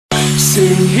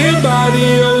Sitting here by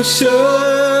the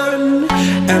ocean,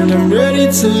 and I'm ready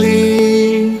to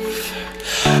leave.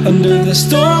 Under the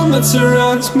storm that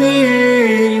surrounds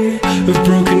me, of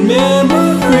broken memories.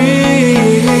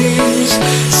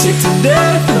 Sick to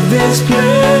death of this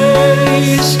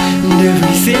place, and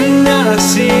everything that I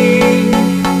see.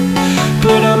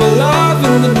 But I'm alive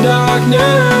in the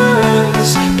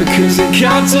darkness, because it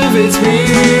captivates me.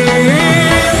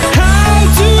 How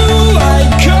do I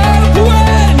cope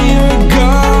when you're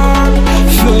gone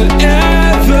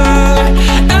forever?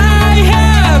 I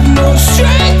have no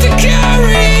strength to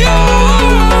carry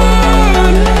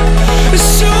on.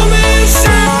 So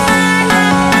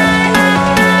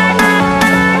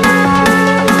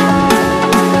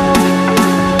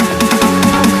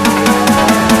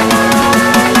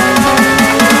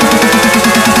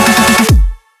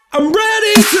I'm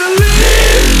ready to live.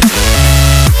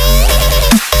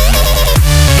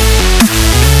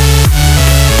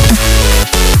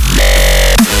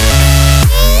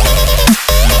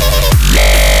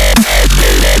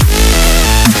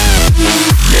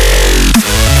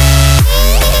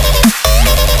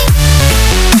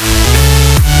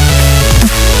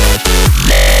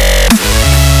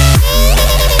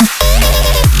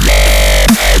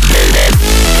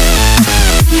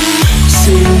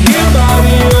 Sitting here by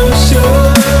the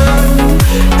ocean,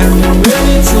 and I'm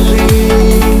ready to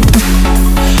leave.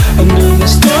 Under the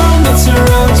storm that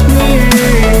surrounds me,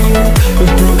 of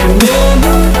broken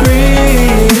memories.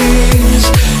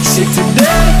 Sick to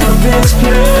death of this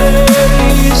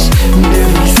place, and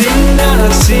everything that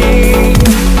I see.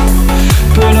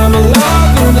 But I'm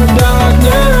alive in the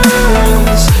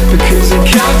darkness, because it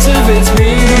captivates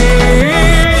me.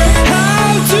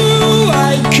 How do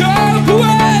I cope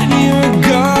when you're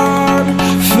gone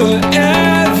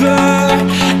forever?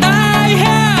 I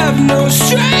have no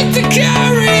strength to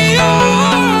carry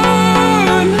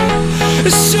on.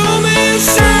 So many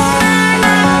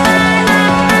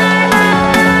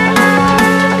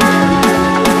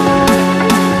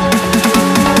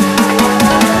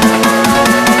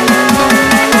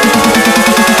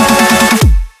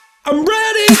I'm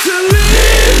ready to